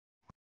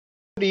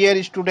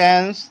Dear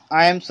students,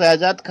 I am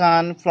SHAHJAD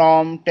Khan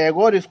from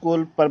Tagore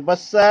School,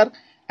 Parbasar,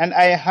 and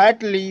I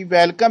heartily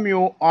welcome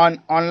you on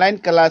online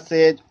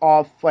classes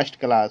of first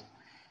class.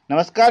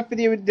 नमस्कार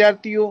प्रिय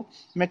विद्यार्थियों,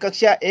 मैं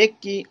कक्षा 1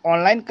 की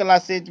online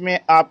classes में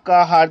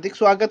आपका हार्दिक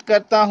स्वागत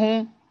करता हूं।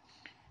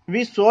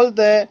 We solve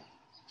the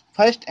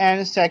first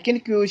and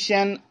second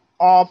question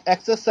of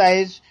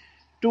exercise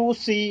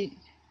 2C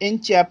in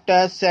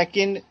chapter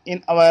 2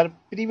 in our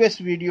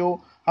previous video।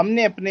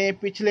 हमने अपने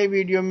पिछले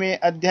वीडियो में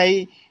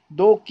अध्याय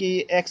 2 की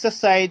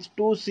एक्सरसाइज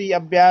 2C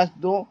अभ्यास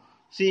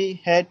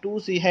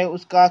 2C है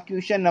उसका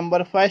क्वेश्चन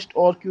नंबर फर्स्ट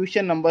और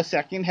क्वेश्चन नंबर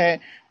सेकंड है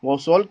वो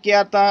सोल्व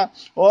किया था,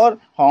 और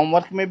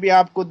होमवर्क में भी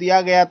आपको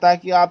दिया गया था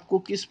कि आपको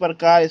किस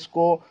प्रकार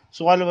इसको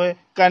सॉल्व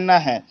करना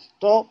है।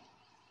 तो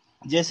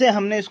जैसे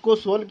हमने इसको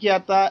सोल्व किया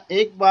था,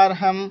 एक बार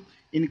हम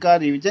इनका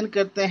रिवीजन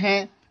करते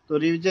हैं। तो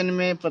रिवीजन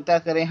में पता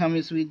करें हम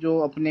इसमें जो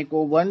अपने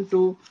को 1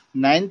 to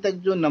 9 तक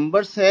जो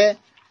नंबर्स है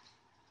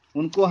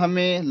उनको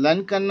हमें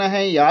लर्न करना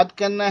है, याद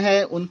करना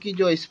है। उनकी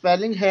जो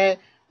स्पेलिंग है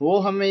वो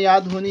हमें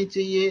याद होनी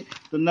चाहिए।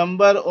 तो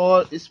नंबर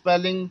और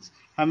स्पेलिंग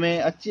हमें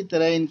अच्छी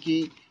तरह इनकी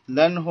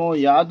लर्न हो,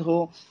 याद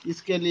हो,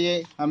 इसके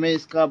लिए हमें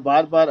इसका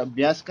बार बार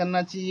अभ्यास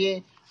करना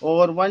चाहिए।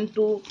 और 1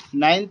 to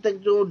 9 तक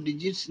जो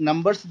डिजिट्स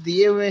नंबर्स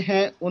दिए हुए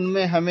हैं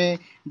उनमें हमें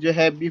जो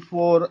है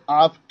बिफोर,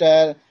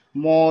 आफ्टर,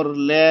 मोर,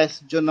 लेस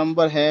जो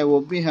नंबर है वो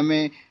भी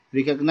हमें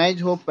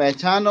रिकॉग्नाइज हो,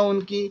 पहचान हो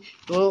उनकी।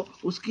 तो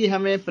उसकी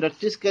हमें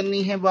प्रैक्टिस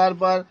करनी है बार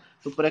बार।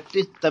 तो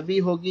प्रैक्टिस तभी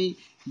होगी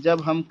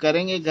जब हम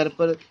करेंगे, घर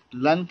पर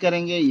लर्न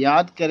करेंगे,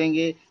 याद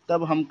करेंगे,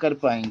 तब हम कर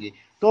पाएंगे।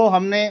 तो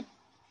हमने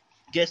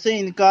जैसे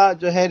इनका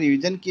जो है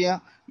रिवीजन किया,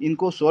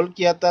 इनको सोल्व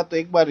किया था, तो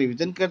एक बार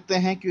रिवीजन करते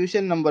हैं।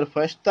 क्वेश्चन नंबर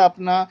फर्स्ट था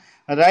अपना,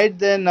 right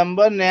the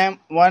number name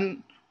one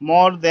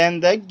more than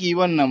the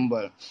given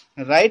number.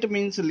 Right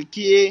means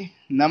लिखिए,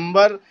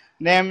 नंबर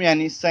नेम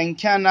यानी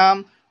संख्या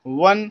नाम,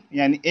 वन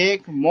यानी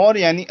एक, मोर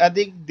यानी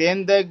अधिक,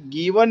 then the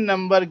given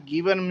number,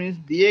 given means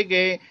दिए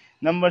गए,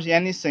 नंबर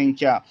यानी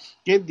संख्या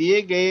के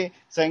दिए गए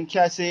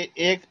संख्या से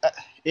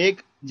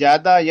एक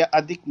ज्यादा या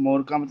अधिक,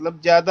 मोर का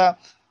मतलब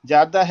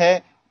ज्यादा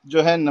है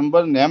जो है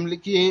नंबर नेम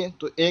लिखिए।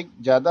 तो एक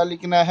ज्यादा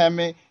लिखना है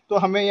हमें। तो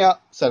हमें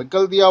यहाँ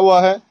सर्कल दिया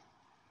हुआ है,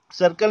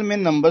 सर्कल में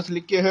नंबर्स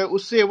लिखे हैं,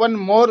 उससे वन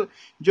मोर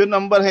जो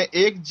नंबर है,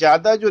 एक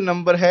ज्यादा जो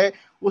नंबर है,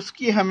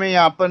 उसकी हमें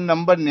यहाँ पर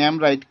नंबर नेम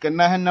राइट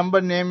करना है।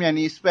 नंबर नेम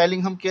यानी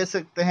स्पेलिंग हम कह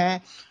सकते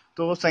हैं।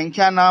 तो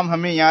संख्या नाम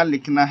हमें यहाँ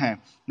लिखना है।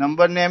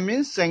 नंबर नेम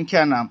मीन्स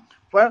संख्या नाम।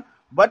 पर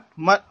बट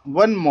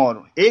वन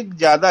मोर, एक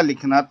ज्यादा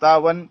लिखना था,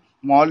 वन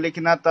मोर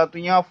लिखना था। तो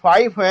यहाँ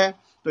 5 है,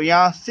 तो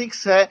यहाँ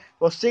 6 है,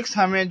 और 6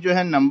 हमें जो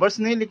है नंबर्स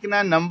नहीं लिखना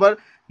है, नंबर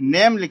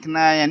नेम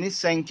लिखना है, यानी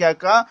संख्या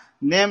का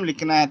नेम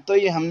लिखना है। तो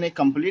ये हमने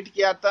कंप्लीट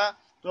किया था।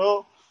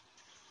 तो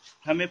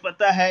हमें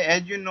पता है,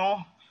 एज यू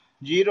नो,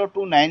 0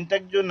 to 9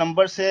 तक जो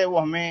नंबर्स है वो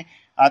हमें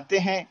आते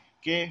हैं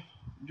कि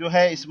जो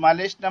है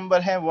स्मॉलेस्ट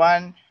नंबर है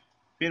 1,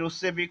 फिर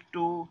उससे बिग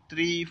 2,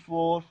 3,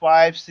 4,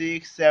 5,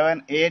 6,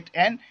 7, 8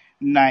 एंड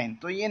 9।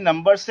 तो ये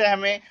नंबर्स है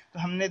हमें। तो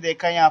हमने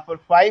देखा यहाँ पर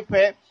 5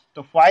 है,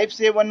 तो 5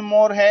 से 1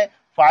 मोर है,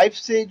 5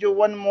 से जो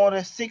 1 मोर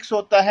है 6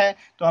 होता है।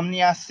 तो हमने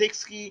यहाँ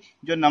 6 की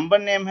जो नंबर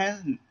नेम है,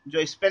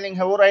 जो स्पेलिंग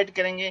है वो राइट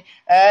करेंगे,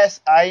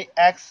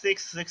 SIX,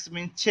 6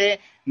 मीन 6।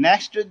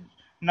 नेक्स्ट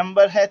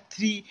नंबर है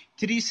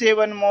 3 से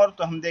 1 मोर,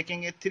 तो हम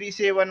देखेंगे 3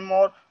 से 1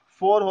 मोर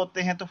 4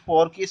 होते हैं, तो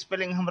 4 की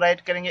स्पेलिंग हम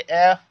राइट करेंगे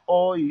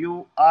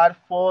FOUR,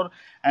 4।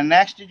 एंड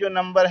नेक्स्ट जो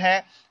नंबर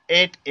है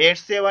 8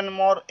 से 1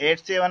 मोर,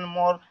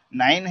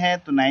 9 है,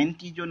 तो 9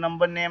 की जो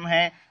नंबर नेम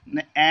है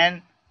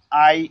NINE,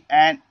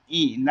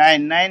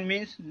 9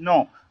 मीन्स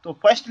नो। तो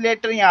फर्स्ट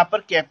लेटर यहाँ पर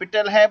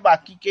कैपिटल है,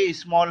 बाकी के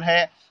स्मॉल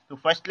है। तो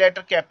फर्स्ट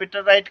लेटर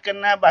कैपिटल राइट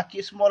करना है,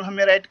 बाकी स्मॉल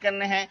हमें राइट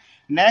करने हैं।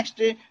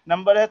 नेक्स्ट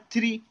नंबर है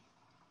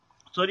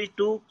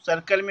 2,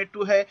 सर्कल में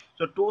 2 है,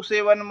 तो 2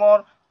 से 1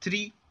 मोर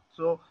 3,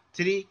 सो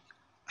 3,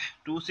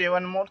 2 से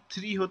 1 मोर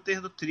 3 होते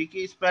हैं। तो 3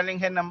 की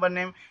स्पेलिंग है number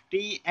name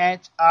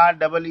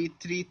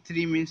THREE,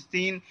 3 means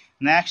 3।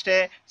 Next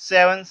है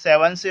 7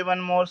 से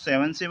 1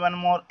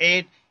 मोर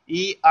 8,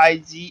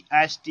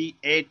 EIGST,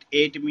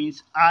 8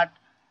 मीन्स 8।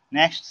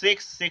 नेक्स्ट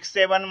 6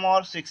 से 1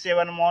 मोर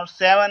 7,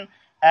 SEVEN,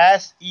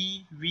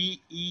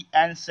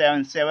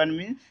 7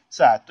 मीन्स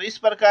 7। तो इस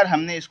प्रकार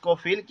हमने इसको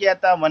फिल किया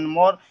था। 1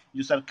 मोर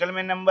जो सर्कल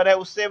में नंबर है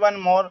उससे 1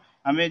 मोर,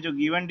 हमें जो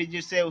गिवन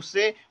डिजिट है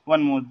उससे 1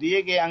 मोर,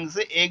 दिए गए अंक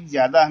से एक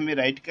ज्यादा हमें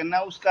राइट करना,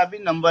 उसका भी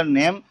नंबर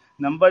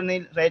नहीं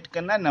राइट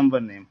करना, नंबर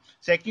नेम।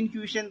 सेकंड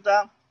क्वेश्चन था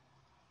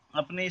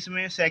अपने,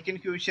 इसमें सेकंड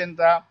क्वेश्चन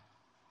था,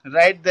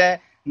 right the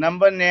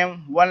number name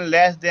one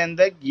less than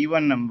the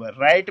given number.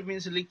 Right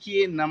means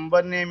लिखिए,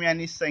 नंबर नेम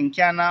यानी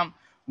संख्या नाम,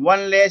 वन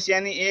लेस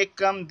यानी एक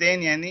कम,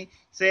 देन यानी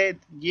से,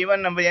 गिवन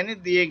नंबर यानी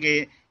दिए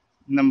गए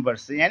नंबर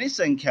से यानी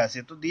संख्या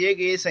से। तो दिए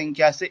गए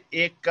संख्या से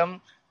एक कम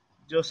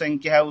जो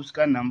संख्या है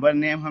उसका नंबर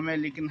नेम हमें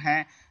लिखना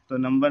है। तो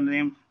नंबर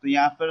नेम, तो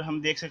यहाँ पर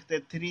हम देख सकते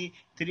हैं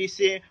 3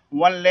 से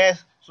 1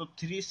 लेस, सो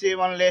 3 से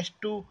 1 लेस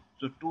 2,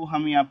 तो 2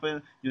 हम यहाँ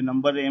पर जो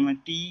नंबर नेम है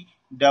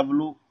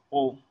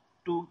TWO,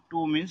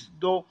 2 मीन्स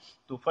 2।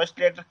 तो फर्स्ट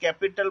लेटर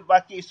कैपिटल,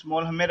 बाकी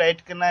स्मॉल हमें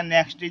राइट करना है।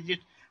 नेक्स्ट डिजिट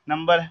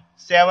नंबर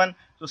 7,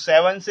 तो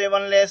 7 से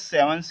 1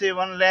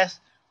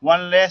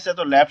 लेस है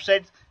तो लेफ्ट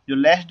साइड जो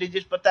लेस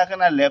डिजिट पता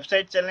करना है लेफ्ट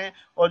साइड चलें,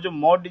 और जो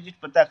मोर डिजिट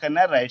पता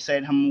करना है राइट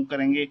साइड हम मूव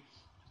करेंगे।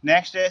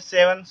 नेक्स्ट है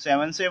 7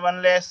 से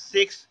 1 लेस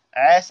 6,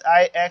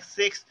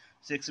 SIX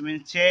 6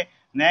 मीन्स 6।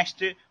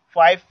 नेक्स्ट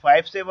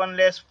 5 से 1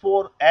 लेस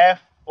 4,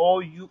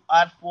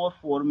 FOUR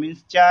 4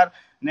 मीन्स 4।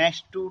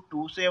 नेक्स्ट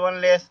 2 से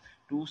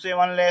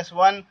 1 less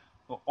 1,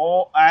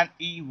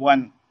 ONE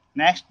 1।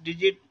 Next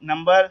digit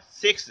number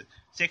 6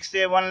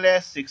 से 1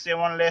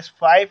 less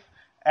 5,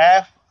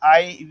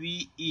 FIVE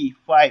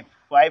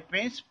 5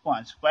 means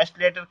 5। First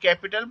letter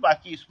capital,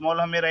 बाकी स्मॉल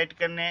हमें राइट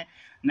करने हैं।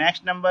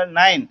 नेक्स्ट नंबर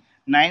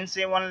 9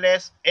 से 1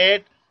 लेस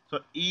 8, तो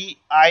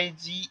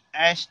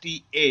EIGST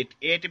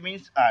 8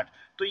 मीन्स 8।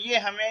 तो ये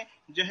हमें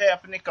जो है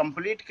अपने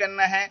कंप्लीट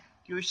करना है।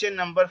 क्वेश्चन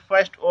नंबर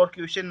फर्स्ट और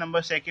क्वेश्चन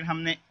नंबर सेकंड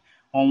हमने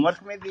होमवर्क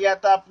में दिया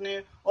था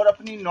अपने, और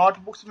अपनी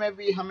नोटबुक्स में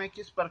भी हमें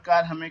किस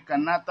प्रकार हमें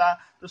करना था।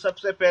 तो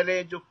सबसे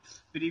पहले जो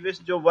प्रीवियस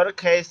जो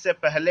वर्क है, इससे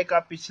पहले का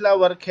पिछला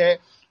वर्क है,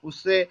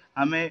 उससे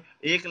हमें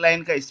एक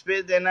लाइन का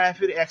स्पेस देना है,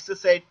 फिर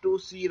एक्सरसाइज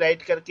 2C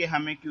राइट करके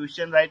हमें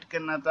क्वेश्चन राइट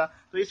करना था।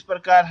 तो इस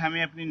प्रकार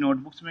हमें अपनी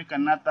नोटबुक्स में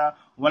करना था।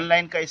 1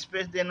 लाइन का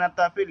स्पेस देना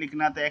था, फिर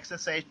लिखना था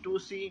एक्सरसाइज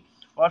 2C,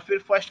 और फिर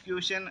फर्स्ट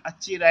क्वेश्चन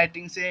अच्छी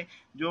राइटिंग से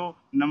जो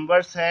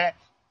नंबर्स है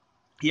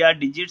या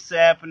डिजिट्स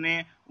है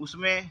अपने,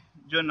 उसमें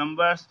जो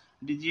नंबर्स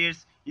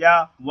डिजिट्स या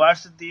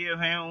वर्ड्स दिए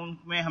हुए हैं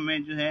उनमें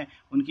हमें जो है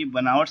उनकी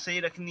बनावट सही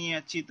रखनी है,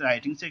 अच्छी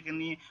राइटिंग से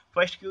करनी है।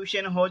 फर्स्ट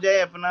क्वेश्चन हो जाए,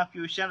 अपना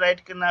क्वेश्चन राइट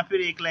करना है,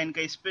 फिर एक लाइन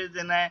का स्पेस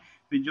देना है,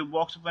 फिर जो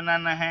बॉक्स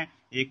बनाना है,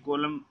 एक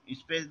कॉलम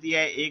स्पेस दिया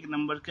है, एक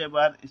नंबर के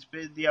बाद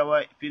स्पेस दिया हुआ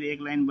है, फिर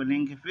एक लाइन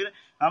बनेंगे, फिर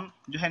हम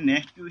जो है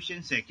नेक्स्ट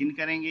क्वेश्चन सेकंड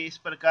करेंगे। इस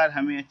प्रकार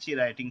हमें अच्छी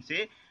राइटिंग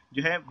से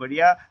जो है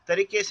बढ़िया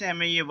तरीके से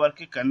हमें ये वर्क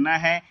करना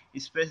है।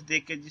 स्पेस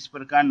देख के जिस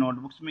प्रकार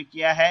नोटबुक्स में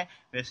किया है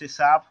वैसे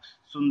साफ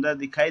सुंदर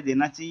दिखाई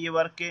देना चाहिए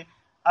वर्क।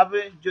 अब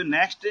जो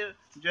नेक्स्ट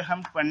जो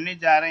हम पढ़ने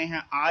जा रहे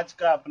हैं, आज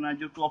का अपना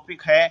जो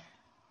टॉपिक है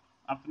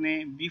अपने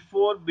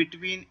before,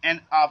 between and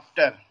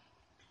after.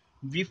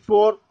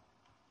 Before,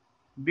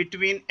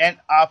 between and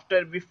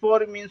after.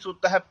 Before means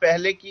होता है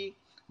पहले की,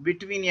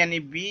 बिटवीन यानी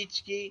बीच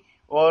की,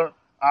 और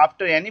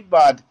आफ्टर यानी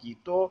बाद की।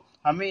 तो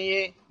हमें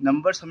ये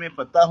नंबर्स हमें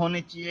पता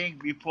होने चाहिए।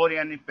 बिफोर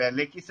यानी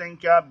पहले की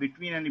संख्या,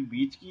 बिटवीन यानी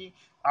बीच की,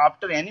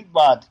 आफ्टर यानी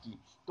बाद की।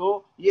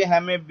 तो ये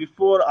हमें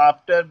बिफोर,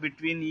 आफ्टर,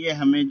 बिटवीन, ये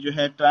हमें जो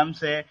है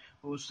टर्म्स है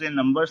उससे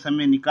नंबर्स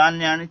हमें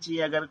निकालने आने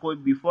चाहिए। अगर कोई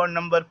बिफोर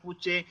नंबर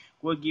पूछे,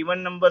 कोई गिवन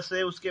नंबर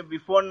से उसके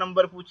बिफोर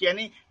नंबर पूछे,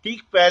 यानी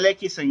ठीक पहले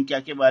की संख्या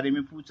के बारे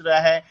में पूछ रहा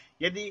है।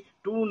 यदि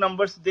 2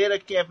 नंबर्स दे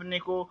रखे अपने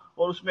को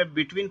और उसमें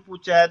बिटवीन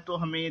पूछा है, तो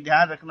हमें ये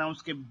ध्यान रखना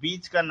उसके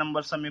बीच का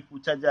नंबर हमें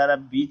पूछा जा रहा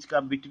है। बीच का,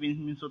 बिटवीन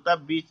मीन्स होता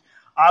है बीच।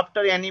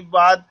 आफ्टर यानी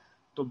बाद,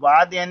 तो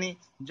बाद यानी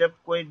जब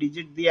कोई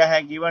डिजिट दिया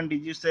है गिवन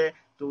डिजिट से,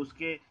 तो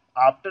उसके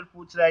आफ्टर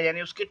पूछ रहा है,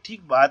 यानी उसके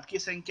ठीक बाद की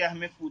संख्या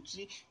हमें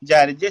पूछी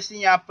जा रही है। जैसे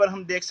यहाँ पर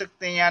हम देख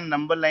सकते हैं, यहाँ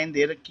नंबर लाइन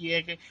दे रखी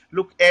है कि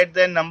look at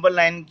the number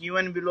line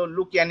given below.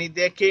 Look यानी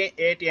देखें,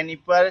 एट यानी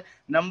पर,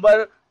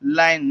 नंबर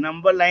लाइन,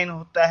 नंबर लाइन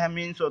होता है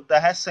मीन्स होता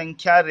है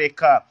संख्या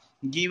रेखा,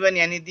 गिवन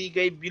यानी दी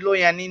गई, बिलो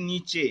यानी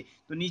नीचे,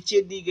 तो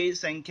नीचे दी गई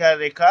संख्या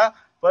रेखा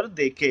पर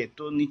देखे।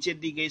 तो नीचे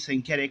दी गई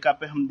संख्या रेखा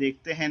पे हम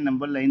देखते हैं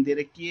नंबर लाइन दे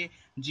रखी है,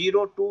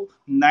 0 to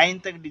 9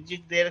 तक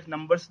डिजिट दे रखे,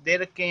 नंबर्स दे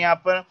रखे हैं यहाँ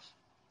पर।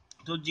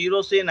 तो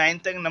 0 से 9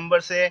 तक नंबर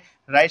से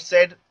राइट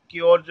साइड की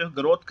ओर जो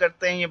ग्रोथ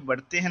करते हैं, ये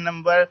बढ़ते हैं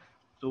नंबर।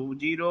 तो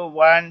 0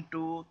 1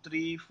 2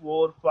 3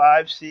 4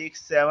 5 6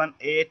 7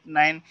 8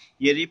 9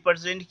 ये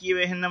रिप्रेजेंट किए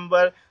हुए हैं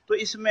नंबर। तो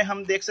इसमें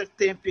हम देख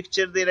सकते हैं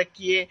पिक्चर दे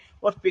रखी है,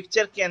 और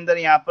पिक्चर के अंदर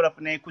यहाँ पर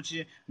अपने कुछ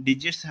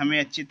डिजिट्स हमें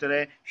अच्छी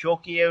तरह शो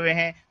किए हुए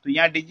हैं। तो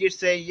यहाँ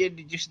डिजिट्स है, ये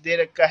डिजिट्स दे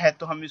रखा है,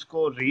 तो हम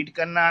इसको रीड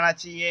करना आना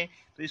चाहिए।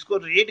 तो इसको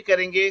रीड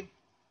करेंगे,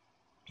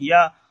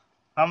 या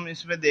हम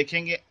इसमें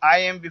देखेंगे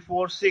आई एम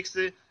बिफोर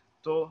 6,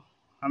 तो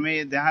हमें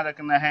ये ध्यान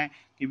रखना है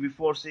कि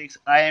before 6,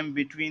 I am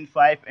between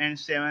 5 and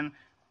 7,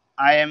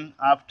 I am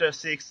after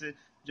 6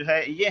 जो है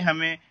ये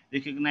हमें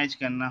रिकग्नाइज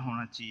करना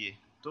होना चाहिए।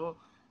 तो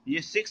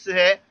ये 6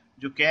 है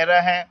जो कह रहा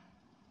है,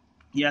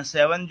 या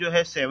 7 जो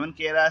है 7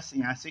 कह रहा है,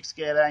 यहाँ 6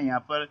 कह रहा है, यहाँ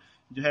पर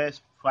जो है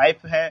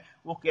 5 है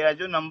वो कह रहा है।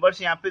 जो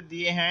नंबर्स यहाँ पे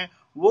दिए हैं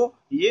वो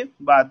ये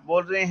बात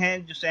बोल रहे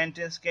हैं जो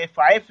सेंटेंस के।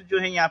 5 जो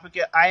है यहाँ पे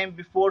क्या, आई एम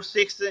बिफोर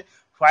 6,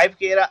 5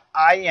 कह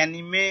रहा आई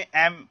यानी मैं,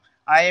 एम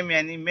आई एम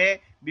यानी मैं,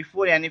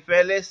 बिफोर यानी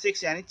पहले,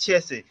 6 यानी 6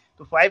 से।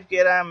 तो 5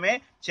 कह रहा है मैं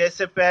 6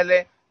 से पहले,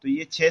 तो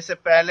ये 6 से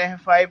पहले है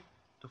 5,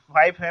 तो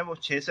 5 है वो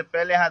 6 से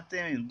पहले आते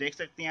हैं। देख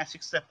सकते हैं यहाँ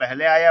 6 से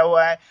पहले आया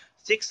हुआ है,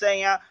 6 है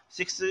यहाँ।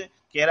 6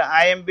 कह रहा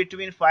I am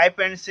between 5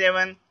 and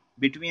 7,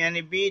 between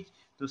यानी बीच,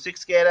 तो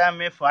 6 कह रहा है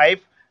मैं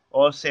 5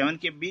 और 7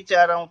 के बीच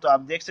आ रहा हूँ। तो आप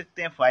देख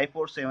सकते हैं 5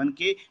 और 7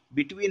 के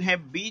बिटवीन है,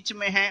 बीच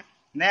में है।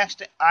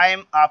 नेक्स्ट आई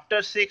एम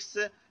आफ्टर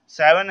 6,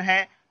 7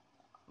 है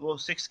वो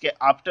 6 के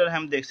आफ्टर,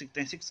 हम देख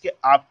सकते हैं 6 के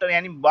आफ्टर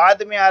यानी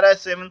बाद में आ रहा है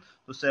 7,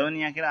 तो 7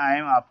 यहाँ कह रहा है आई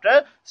एम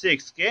आफ्टर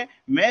 6 के,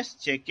 मैं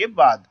 6 के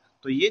बाद।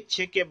 तो ये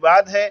 6 के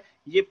बाद है,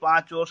 ये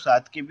 5 और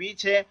 7 के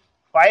बीच है,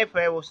 5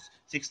 है वो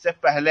 6 से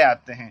पहले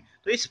आते हैं।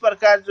 तो इस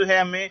प्रकार जो है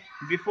हमें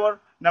before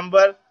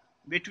number,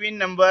 between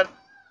number,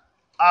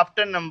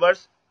 after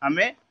numbers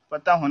हमें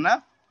पता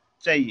होना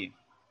चाहिए।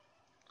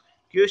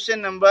 क्वेश्चन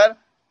नंबर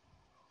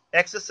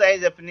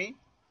एक्सरसाइज अपनी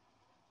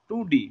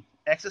 2D,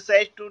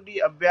 एक्सरसाइज 2D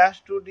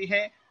अभ्यास 2D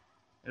है।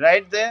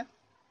 Right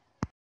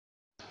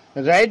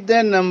the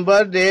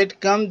number date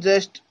come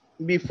just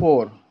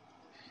before.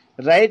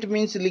 Right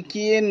means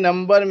लिखिए,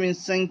 नंबर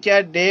मीन्स संख्या,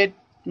 डेट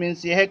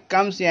मीन्स यह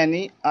कम्स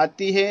यानी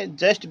आती है,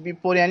 जस्ट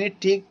बिफोर यानी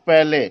ठीक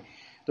पहले।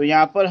 तो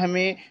यहाँ पर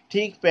हमें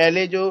ठीक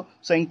पहले जो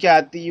संख्या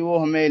आती है वो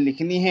हमें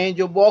लिखनी है।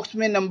 जो बॉक्स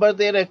में नंबर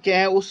दे रखे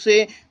हैं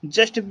उससे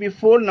जस्ट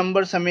बिफोर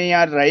नंबर्स हमें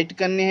यहाँ राइट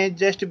करने हैं,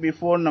 जस्ट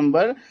बिफोर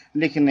नंबर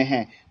लिखने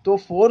हैं। तो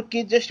 4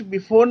 के जस्ट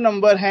बिफोर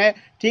नंबर हैं,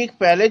 ठीक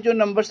पहले जो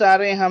नंबर्स आ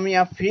रहे हैं हम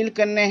यहाँ फिल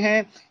करने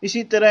हैं।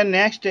 इसी तरह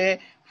नेक्स्ट है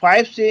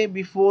 5 से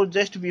बिफोर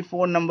जस्ट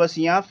बिफोर नंबर्स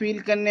यहाँ फिल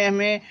करने हैं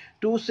हमें।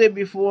 2 से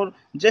बिफोर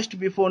जस्ट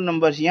बिफोर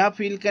नंबर्स यहाँ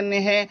फिल करने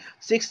हैं।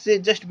 6 से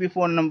जस्ट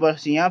बिफोर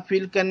नंबर्स यहाँ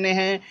फिल करने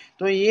हैं।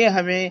 तो ये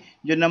हमें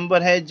जो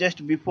नंबर है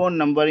जस्ट बिफोर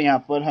नंबर यहाँ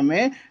पर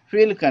हमें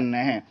फिल करना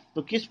है।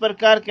 तो किस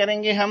प्रकार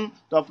करेंगे हम,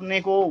 तो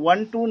अपने को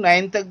 1 to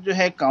 9 तक जो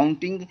है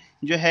काउंटिंग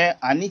जो है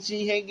आनी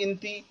चाहिए,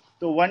 गिनती।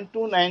 तो 1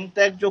 to 9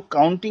 तक जो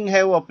काउंटिंग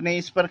है वो अपने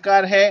इस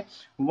प्रकार है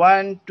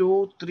 1 2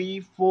 3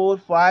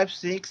 4 5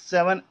 6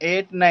 7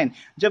 8 9।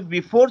 जब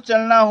बिफोर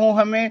चलना हो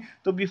हमें,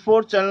 तो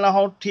बिफोर चलना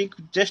हो, ठीक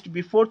जस्ट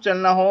बिफोर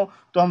चलना हो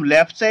तो हम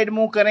लेफ्ट साइड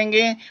मूव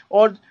करेंगे,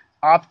 और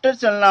आफ्टर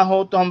चलना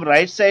हो तो हम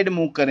राइट साइड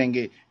मूव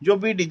करेंगे, जो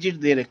भी डिजिट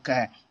दे रखा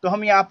है। तो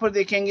हम यहाँ पर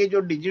देखेंगे जो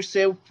डिजिट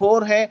है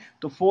 4 है,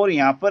 तो 4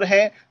 यहाँ पर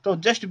है, तो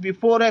जस्ट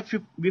बिफोर है,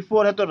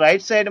 बिफोर है तो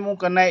राइट साइड मूव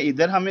करना है,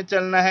 इधर हमें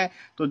चलना है।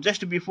 तो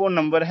जस्ट बिफोर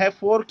नंबर है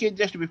 4 के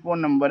जस्ट बिफोर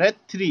नंबर है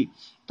 3,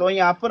 तो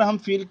यहाँ पर हम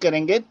फिल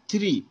करेंगे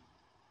 3।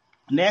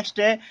 नेक्स्ट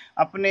है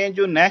अपने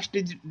जो नेक्स्ट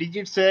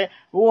डिजिट्स है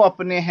वो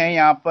अपने हैं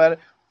यहाँ पर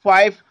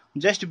 5,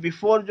 जस्ट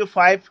बिफोर जो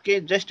 5 के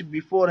जस्ट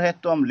बिफोर है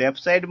तो हम लेफ्ट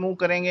साइड मूव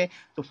करेंगे।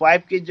 तो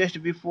 5 के जस्ट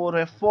बिफोर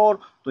है 4,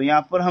 तो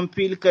यहाँ पर हम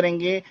फिल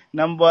करेंगे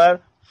नंबर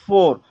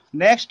 4।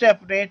 नेक्स्ट है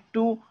अपने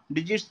 2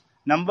 डिजिट्स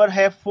नंबर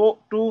है 4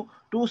 2,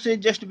 2 से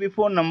जस्ट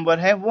बिफोर नंबर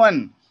है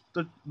 1,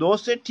 तो 2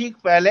 से ठीक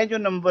पहले जो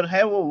नंबर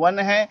है वो 1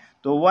 है,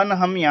 तो 1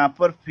 हम यहाँ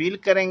पर फिल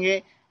करेंगे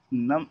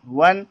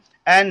 1।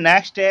 एंड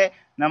नेक्स्ट है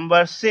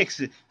नंबर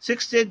 6,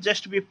 6 से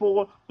जस्ट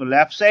बिफोर तो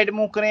लेफ्ट साइड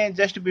मूव करें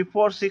जस्ट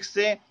बिफोर 6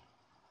 से,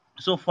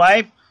 सो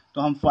 5,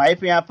 तो हम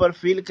 5 यहाँ पर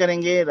फिल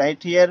करेंगे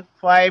राइट हियर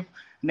 5।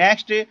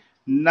 नेक्स्ट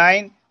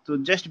 9, तो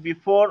just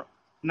before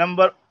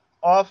number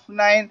of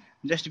 9,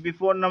 just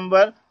before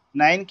number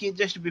 9 की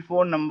जस्ट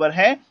बिफोर नंबर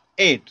है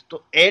 8,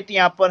 तो 8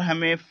 यहाँ पर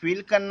हमें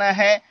फिल करना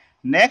है।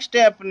 नेक्स्ट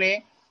है अपने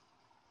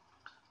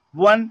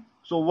 1,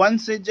 सो 1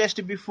 से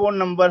जस्ट बिफोर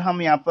नंबर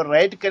हम यहाँ पर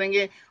राइट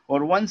करेंगे,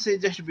 और 1 से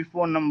जस्ट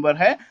बिफोर नंबर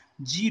है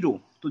 0,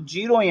 तो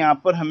 0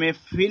 यहाँ पर हमें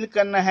फिल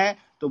करना है।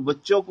 तो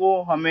बच्चों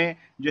को हमें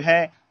जो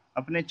है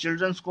अपने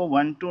चिल्ड्रंस को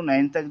 1 to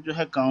 9 तक जो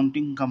है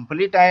काउंटिंग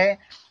कंप्लीट आए।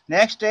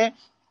 नेक्स्ट है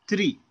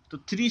 3, तो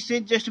 3 से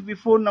जस्ट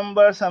बिफोर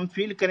नंबर हम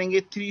फिल करेंगे,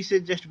 3 से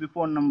जस्ट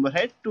बिफोर नंबर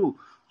है 2,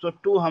 सो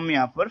 2 हम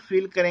यहाँ पर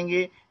फिल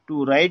करेंगे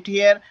 2 right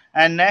here.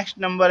 And next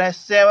number है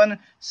 7,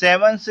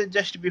 7 से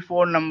जस्ट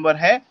बिफोर नंबर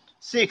है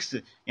 6,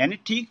 यानी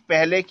ठीक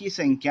पहले की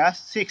संख्या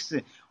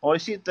 6। और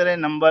इसी तरह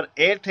नंबर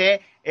 8 है,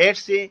 8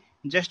 से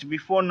जस्ट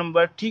बिफोर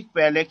नंबर ठीक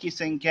पहले की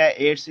संख्या,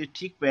 8 से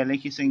ठीक पहले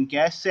की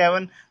संख्या है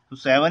 7, तो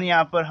 7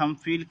 यहाँ पर हम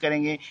फिल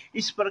करेंगे।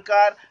 इस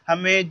प्रकार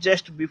हमें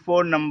जस्ट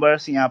बिफोर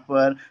नंबर्स यहाँ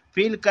पर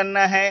फिल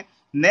करना है।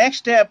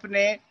 नेक्स्ट है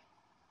अपने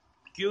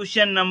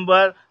क्वेश्चन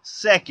नंबर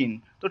 2,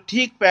 तो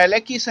ठीक पहले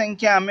की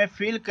संख्या हमें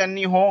फिल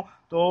करनी हो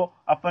तो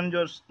अपन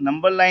जो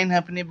नंबर लाइन है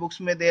अपनी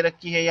बुक्स में दे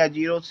रखी है या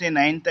 0 से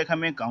 9 तक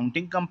हमें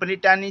काउंटिंग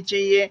कंप्लीट आनी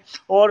चाहिए।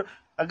 और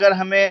अगर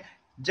हमें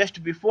जस्ट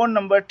बिफोर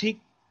नंबर ठीक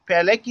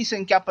पहले की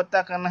संख्या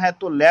पता करना है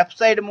तो लेफ्ट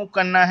साइड मूव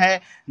करना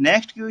है।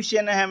 नेक्स्ट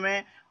क्वेश्चन है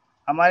हमें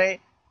हमारे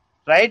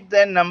right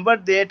the number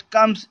that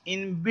comes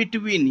in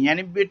between,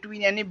 यानी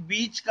बिटवीन यानी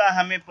बीच का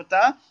हमें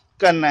पता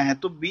करना है।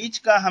 तो बीच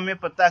का हमें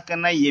पता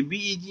करना है, ये भी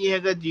इजी है।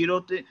 अगर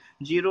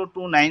 0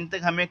 to 9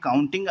 तक हमें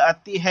काउंटिंग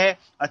आती है,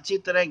 अच्छी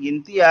तरह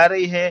गिनती आ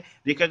रही है,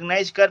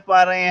 रिकॉग्नाइज कर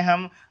पा रहे हैं,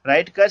 हम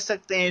राइट कर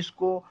सकते हैं,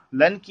 इसको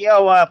लर्न किया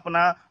हुआ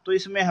अपना, तो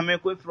इसमें हमें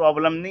कोई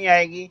प्रॉब्लम नहीं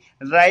आएगी।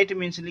 राइट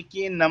मीन्स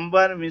लिखिए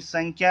नंबर मीन्स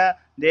संख्या,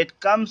 दैट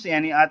कम्स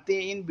यानी आते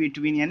हैं, इन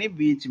बिटवीन यानी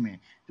बीच में,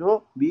 जो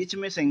बीच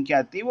में संख्या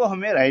आती है वो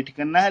हमें राइट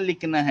करना है,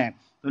 लिखना है।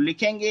 तो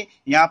लिखेंगे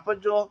यहाँ पर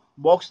जो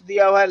बॉक्स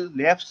दिया हुआ है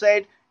लेफ्ट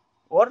साइड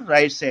और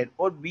राइट साइड,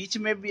 और बीच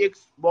में भी एक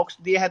बॉक्स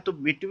दिया है, तो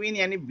बिटवीन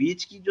यानी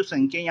बीच की जो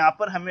संख्या यहाँ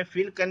पर हमें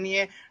फिल करनी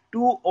है।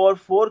 2 और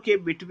 4 के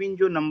बिटवीन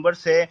जो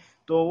नंबर्स है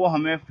तो वो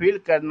हमें फिल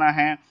करना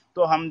है।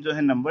 तो हम जो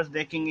है नंबर्स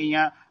देखेंगे,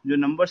 यहाँ जो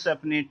नंबर्स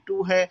अपने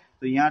 2 है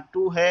तो यहाँ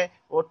 2 है,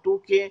 और 2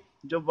 के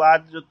जो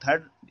बाद जो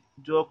थर्ड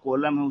जो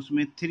कॉलम है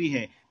उसमें 3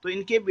 है, तो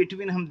इनके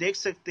बिटवीन हम देख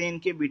सकते हैं,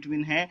 इनके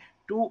बिटवीन है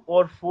 2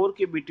 और 4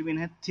 के बिटवीन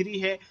है 3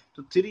 है,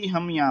 तो 3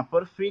 हम यहाँ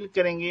पर फिल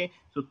करेंगे,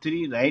 तो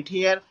 3 राइट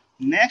हियर।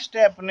 नेक्स्ट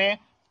है अपने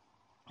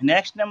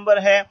नेक्स्ट नंबर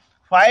है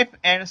 5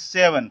 and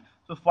 7,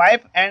 तो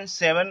 5 and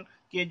 7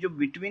 के जो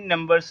बिटवीन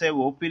नंबर्स है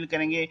वो फिल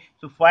करेंगे।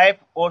 तो 5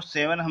 और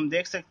 7 हम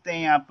देख सकते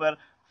हैं, यहाँ पर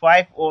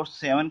 5 और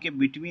 7 के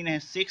बिटवीन है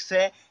 6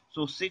 है,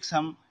 तो 6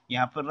 हम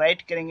यहाँ पर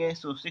राइट करेंगे।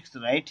 सो 6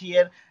 राइट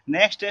हियर।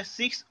 नेक्स्ट है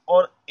 6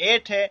 और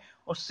 8 है,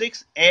 और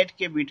 6 8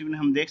 के बिटवीन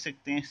हम देख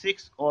सकते हैं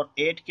 6 और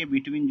 8 के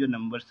बिटवीन जो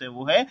नंबर्स है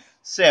वो है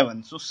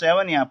 7। सो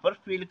 7 यहाँ पर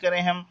फिल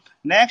करें हम।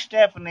 नेक्स्ट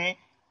है अपने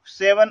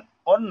 7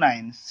 और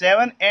 9,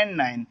 7 एंड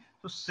 9।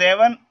 तो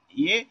 7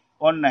 ये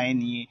और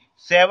 9 ये,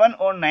 7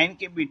 और 9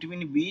 के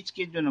बिटवीन बीच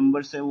के जो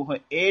नंबर्स है वो है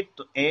 8,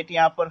 तो 8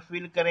 यहाँ पर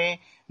फिल करें।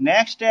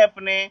 नेक्स्ट है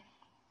अपने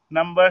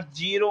नंबर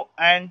 0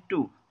 एंड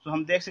 2। तो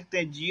हम देख सकते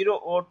हैं 0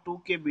 और 2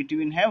 के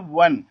बिटवीन है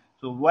 1,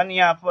 तो 1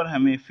 यहाँ पर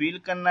हमें फिल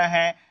करना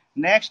है।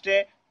 नेक्स्ट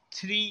है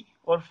 3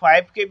 और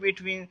 5 के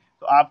बिटवीन,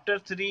 तो आफ्टर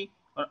 3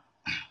 और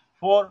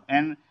 4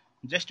 एंड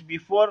जस्ट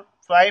बिफोर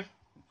 5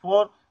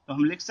 4, तो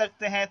हम लिख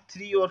सकते हैं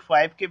 3 और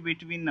 5 के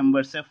बिटवीन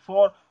नंबर्स है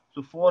 4,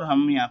 तो 4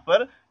 हम यहाँ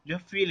पर जो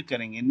फिल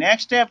करेंगे।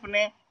 नेक्स्ट है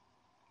अपने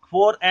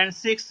 4 एंड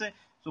 6,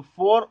 तो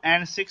 4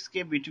 एंड 6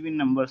 के बिटवीन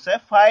नंबर्स है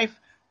 5,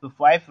 तो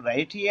 5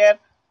 राइट हियर।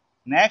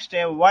 नेक्स्ट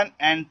है 1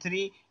 एंड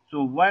 3,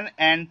 तो 1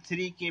 एंड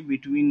 3 के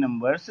बिटवीन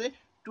नंबर्स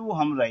 2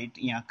 हम राइट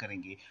यहाँ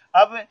करेंगे।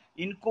 अब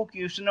इनको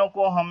क्वेश्चनों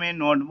को हमें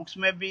नोटबुक्स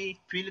में भी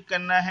फिल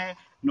करना है,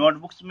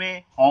 नोटबुक्स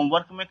में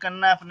होमवर्क में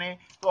करना है अपने।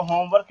 तो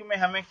होमवर्क में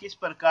हमें किस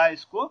प्रकार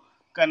इसको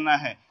करना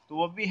है, तो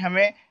वो भी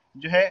हमें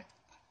जो है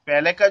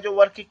पहले का जो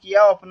वर्क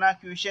किया अपना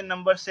क्वेश्चन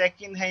नंबर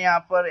 2 है यहाँ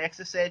पर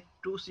एक्सरसाइज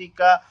 2C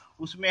का,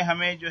 उसमें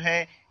हमें जो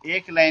है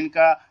एक लाइन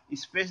का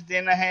स्पेस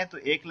देना है, तो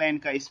एक लाइन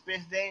का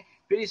स्पेस दें।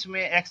 फिर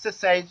इसमें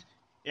एक्सरसाइज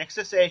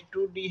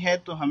 2D है,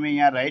 तो हमें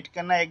यहाँ राइट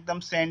करना है एकदम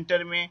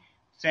सेंटर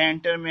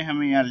में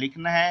हमें यहाँ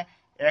लिखना है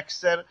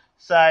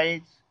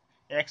एक्सरसाइज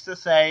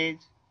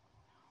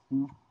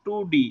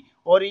 2D,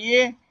 और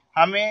ये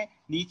हमें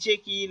नीचे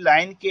की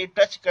लाइन के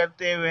टच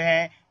करते हुए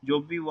है जो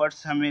भी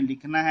वर्ड्स हमें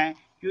लिखना है।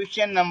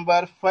 क्वेश्चन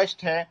नंबर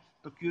फर्स्ट है,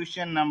 तो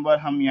क्वेश्चन नंबर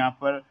हम यहाँ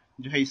पर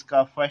जो है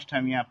इसका फर्स्ट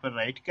हम यहाँ पर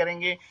राइट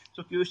करेंगे।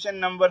 तो क्वेश्चन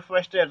नंबर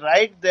फर्स्ट है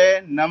राइट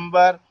द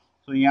नंबर,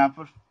 तो यहाँ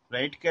पर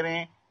राइट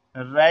करें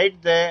right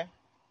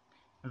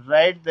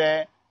the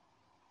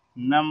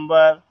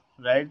number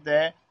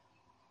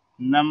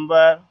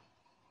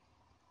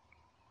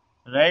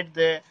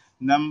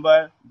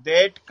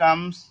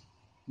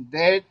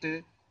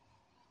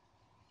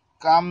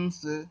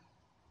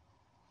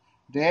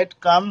that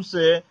comes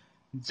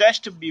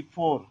just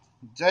before,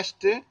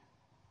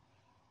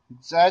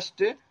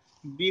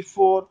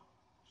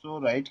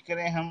 so right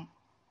करें हम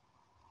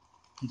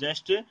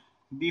जस्ट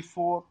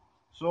बिफोर।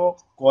 सो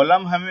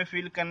कॉलम हमें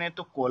फिल करने,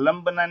 तो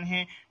कॉलम बनाने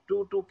हैं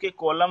 2 के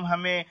कॉलम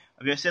हमें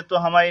वैसे तो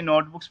हमारी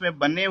नोटबुक्स में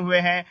बने हुए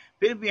हैं,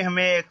 फिर भी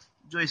हमें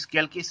जो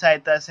स्केल की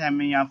सहायता से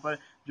हमें यहाँ पर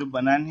जो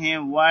बनाने हैं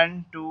 1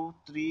 2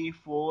 3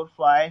 4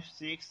 5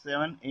 6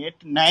 7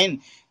 8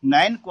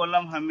 9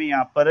 कॉलम हमें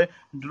यहाँ पर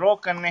ड्रॉ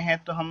करने हैं।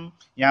 तो हम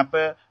यहाँ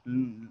पर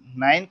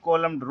 9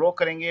 कॉलम ड्रॉ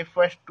करेंगे।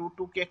 फर्स्ट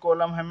 2 के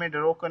कॉलम हमें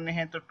ड्रॉ करने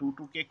हैं, तो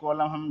 2 के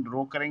कॉलम हम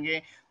ड्रॉ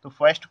करेंगे। तो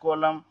फर्स्ट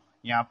कॉलम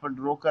यहाँ पर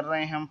ड्रॉ कर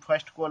रहे हैं हम,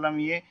 फर्स्ट कॉलम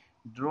ये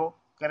ड्रॉ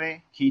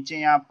करें, खींचे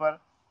यहाँ पर,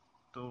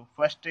 तो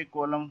फर्स्ट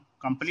कॉलम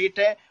कंप्लीट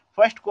है।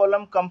 फर्स्ट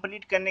कॉलम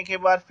कंप्लीट करने के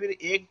बाद फिर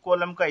एक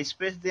कॉलम का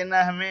स्पेस देना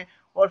है हमें,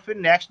 और फिर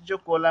नेक्स्ट जो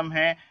कॉलम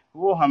है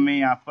वो हमें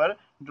यहाँ पर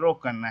ड्रॉ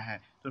करना है।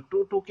 तो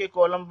 2 के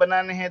कॉलम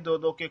बनाने हैं,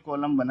 2 के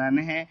कॉलम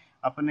बनाने हैं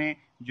अपने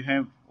जो है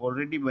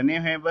ऑलरेडी बने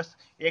हुए हैं। बस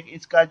एक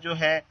इसका जो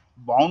है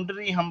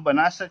बाउंड्री हम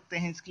बना सकते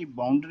हैं, इसकी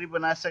बाउंड्री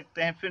बना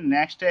सकते हैं। फिर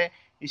नेक्स्ट है,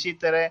 इसी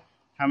तरह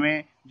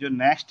हमें जो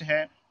नेक्स्ट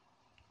है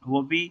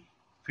वो भी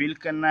फिल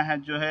करना है,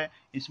 जो है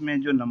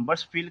इसमें जो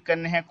नंबर्स फिल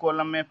करने हैं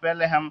कॉलम में।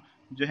 पहले हम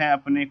जो है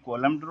अपने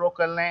कॉलम ड्रॉ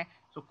कर लें,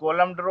 तो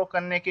कॉलम ड्रॉ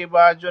करने के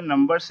बाद जो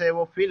नंबर्स है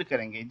वो फिल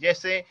करेंगे।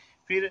 जैसे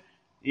फिर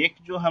एक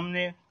जो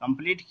हमने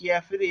कंप्लीट किया,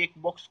 फिर एक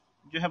बॉक्स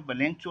जो है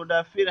ब्लैंक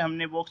छोड़ा, फिर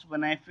हमने बॉक्स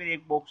बनाए, फिर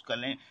एक बॉक्स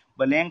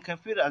ब्लैंक है,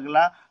 फिर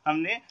अगला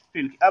हमने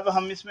फिल। अब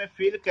हम इसमें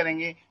फिल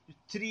करेंगे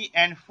 3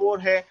 एंड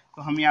 4 है,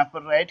 तो हम यहाँ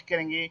पर राइट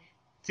करेंगे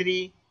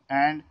 3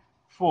 एंड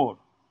 4,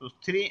 तो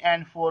 3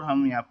 एंड 4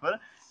 हम यहाँ पर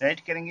राइट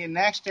करेंगे।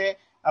 नेक्स्ट है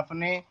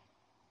अपने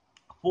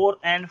 4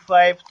 एंड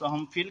 5, तो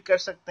हम फिल कर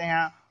सकते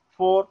हैं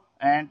 4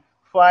 एंड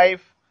 5।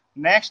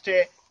 नेक्स्ट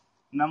है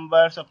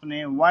नंबर्स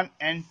अपने 1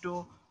 एंड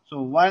 2,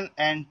 सो 1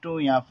 एंड 2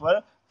 यहाँ पर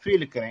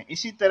फिल करें।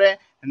 इसी तरह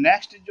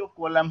नेक्स्ट जो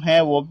कॉलम है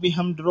वो भी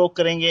हम ड्रॉ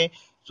करेंगे।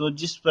 सो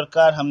जिस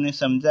प्रकार हमने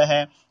समझा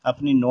है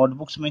अपनी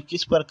नोटबुक्स में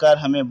किस प्रकार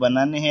हमें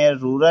बनाने हैं,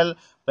 रूरल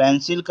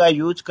पेंसिल का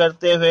यूज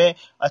करते हुए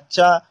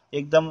अच्छा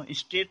एकदम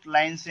स्ट्रेट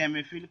लाइन से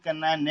हमें फिल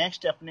करना है।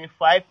 नेक्स्ट अपने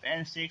 5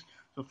 एंड 6,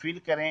 तो फिल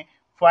करें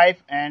 5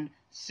 एंड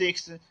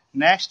 6।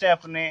 नेक्स्ट है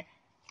अपने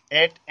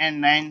 8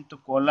 एंड 9, तो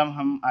कॉलम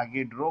हम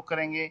आगे ड्रॉ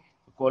करेंगे।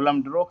 तो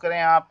कॉलम ड्रॉ करें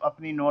आप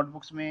अपनी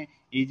नोटबुक्स में,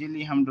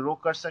 इजीली हम ड्रॉ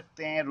कर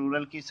सकते हैं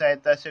रूलर की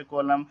सहायता से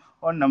कॉलम,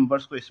 और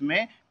नंबर्स को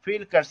इसमें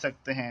फिल कर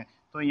सकते हैं।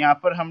 तो यहाँ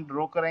पर हम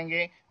ड्रॉ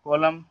करेंगे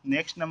कॉलम।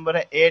 नेक्स्ट नंबर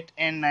है 8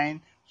 एंड 9,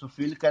 तो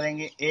फिल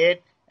करेंगे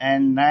 8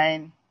 एंड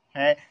 9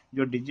 है,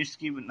 जो डिजिट्स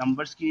की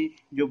नंबर्स की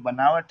जो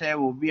बनावट है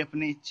वो भी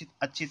अपनी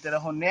अच्छी तरह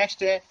हो।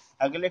 नेक्स्ट है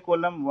अगले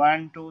कॉलम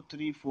 1 2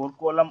 3 4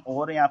 कॉलम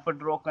और यहाँ पर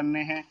ड्रॉ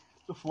करने हैं,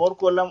 तो 4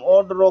 कॉलम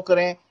और ड्रॉ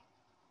करें।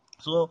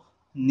 सो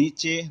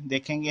नीचे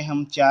देखेंगे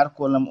हम 4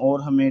 कॉलम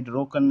और हमें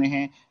ड्रॉ करने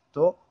हैं,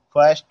 तो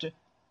first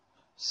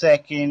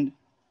second,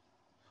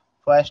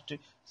 first,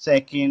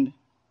 second,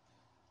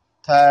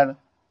 third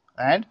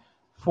and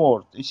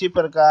fourth. इसी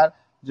प्रकार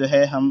जो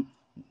है हम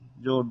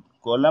जो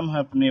कॉलम है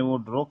अपने वो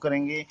ड्रॉ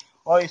करेंगे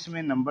और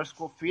इसमें नंबर्स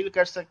को फिल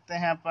कर सकते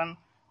हैं अपन,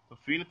 तो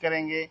फिल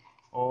करेंगे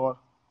और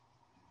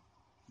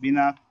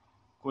बिना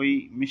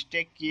कोई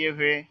मिस्टेक किए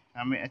हुए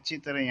हमें अच्छी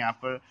तरह यहाँ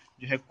पर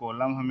जो है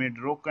कॉलम हमें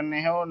ड्रॉ करने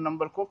हैं और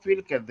नंबर को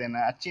फिल कर देना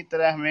है। अच्छी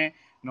तरह हमें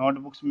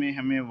नोटबुक्स में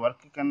हमें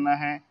वर्क करना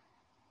है।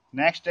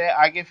 नेक्स्ट है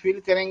आगे फिल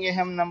करेंगे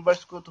हम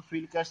नंबर्स को, तो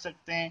फिल कर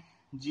सकते हैं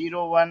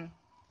 0 1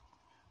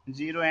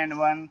 0 एंड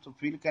 1, तो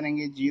फिल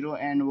करेंगे 0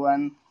 एंड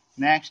 1।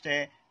 नेक्स्ट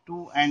है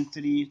 2 एंड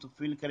 3, तो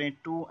फिल करें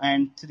 2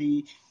 एंड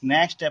 3।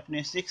 नेक्स्ट है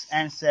अपने 6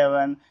 एंड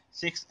 7,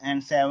 6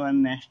 एंड 7।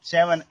 नेक्स्ट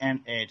 7 एंड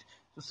 8,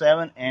 तो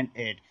 7 एंड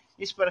 8।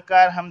 इस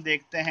प्रकार हम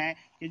देखते हैं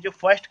कि जो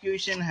फर्स्ट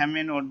क्वेश्चन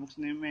हमें नोटबुक्स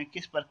में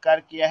किस प्रकार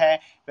किया है।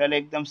 पहले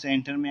एकदम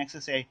सेंटर में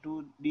एक्सरसाइज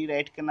 2D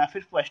राइट करना,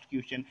 फिर फर्स्ट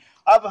क्वेश्चन।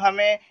 अब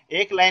हमें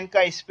एक लाइन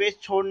का स्पेस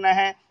छोड़ना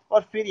है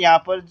और फिर यहाँ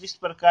पर जिस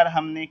प्रकार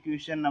हमने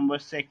क्वेश्चन नंबर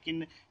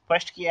सेकंड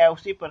फर्स्ट किया है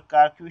उसी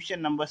प्रकार क्वेश्चन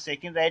नंबर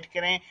सेकंड राइट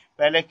करें।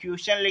 पहले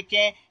क्वेश्चन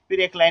लिखें, फिर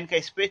एक लाइन का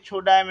स्पेस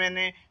छोड़ा है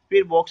मैंने,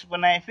 फिर बॉक्स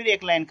बनाए, फिर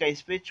एक लाइन का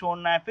स्पेस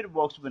छोड़ना है, फिर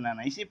बॉक्स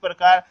बनाना। इसी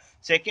प्रकार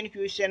सेकंड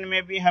क्वेश्चन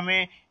में भी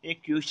हमें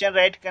एक क्वेश्चन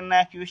राइट करना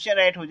है, क्वेश्चन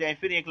राइट हो जाए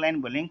फिर एक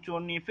लाइन ब्लैंक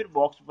छोड़नी है, फिर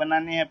बॉक्स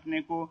बनाने हैं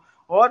अपने को।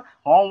 और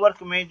होमवर्क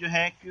में जो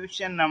है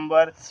क्वेश्चन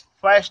नंबर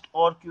फर्स्ट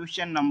और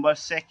क्वेश्चन नंबर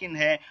सेकंड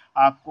है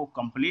आपको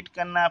कंप्लीट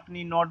करना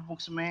अपनी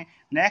नोटबुक्स में।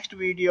 नेक्स्ट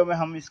वीडियो में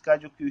हम इसका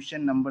जो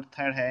क्वेश्चन नंबर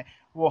थर्ड है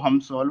वो हम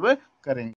सॉल्व करेंगे।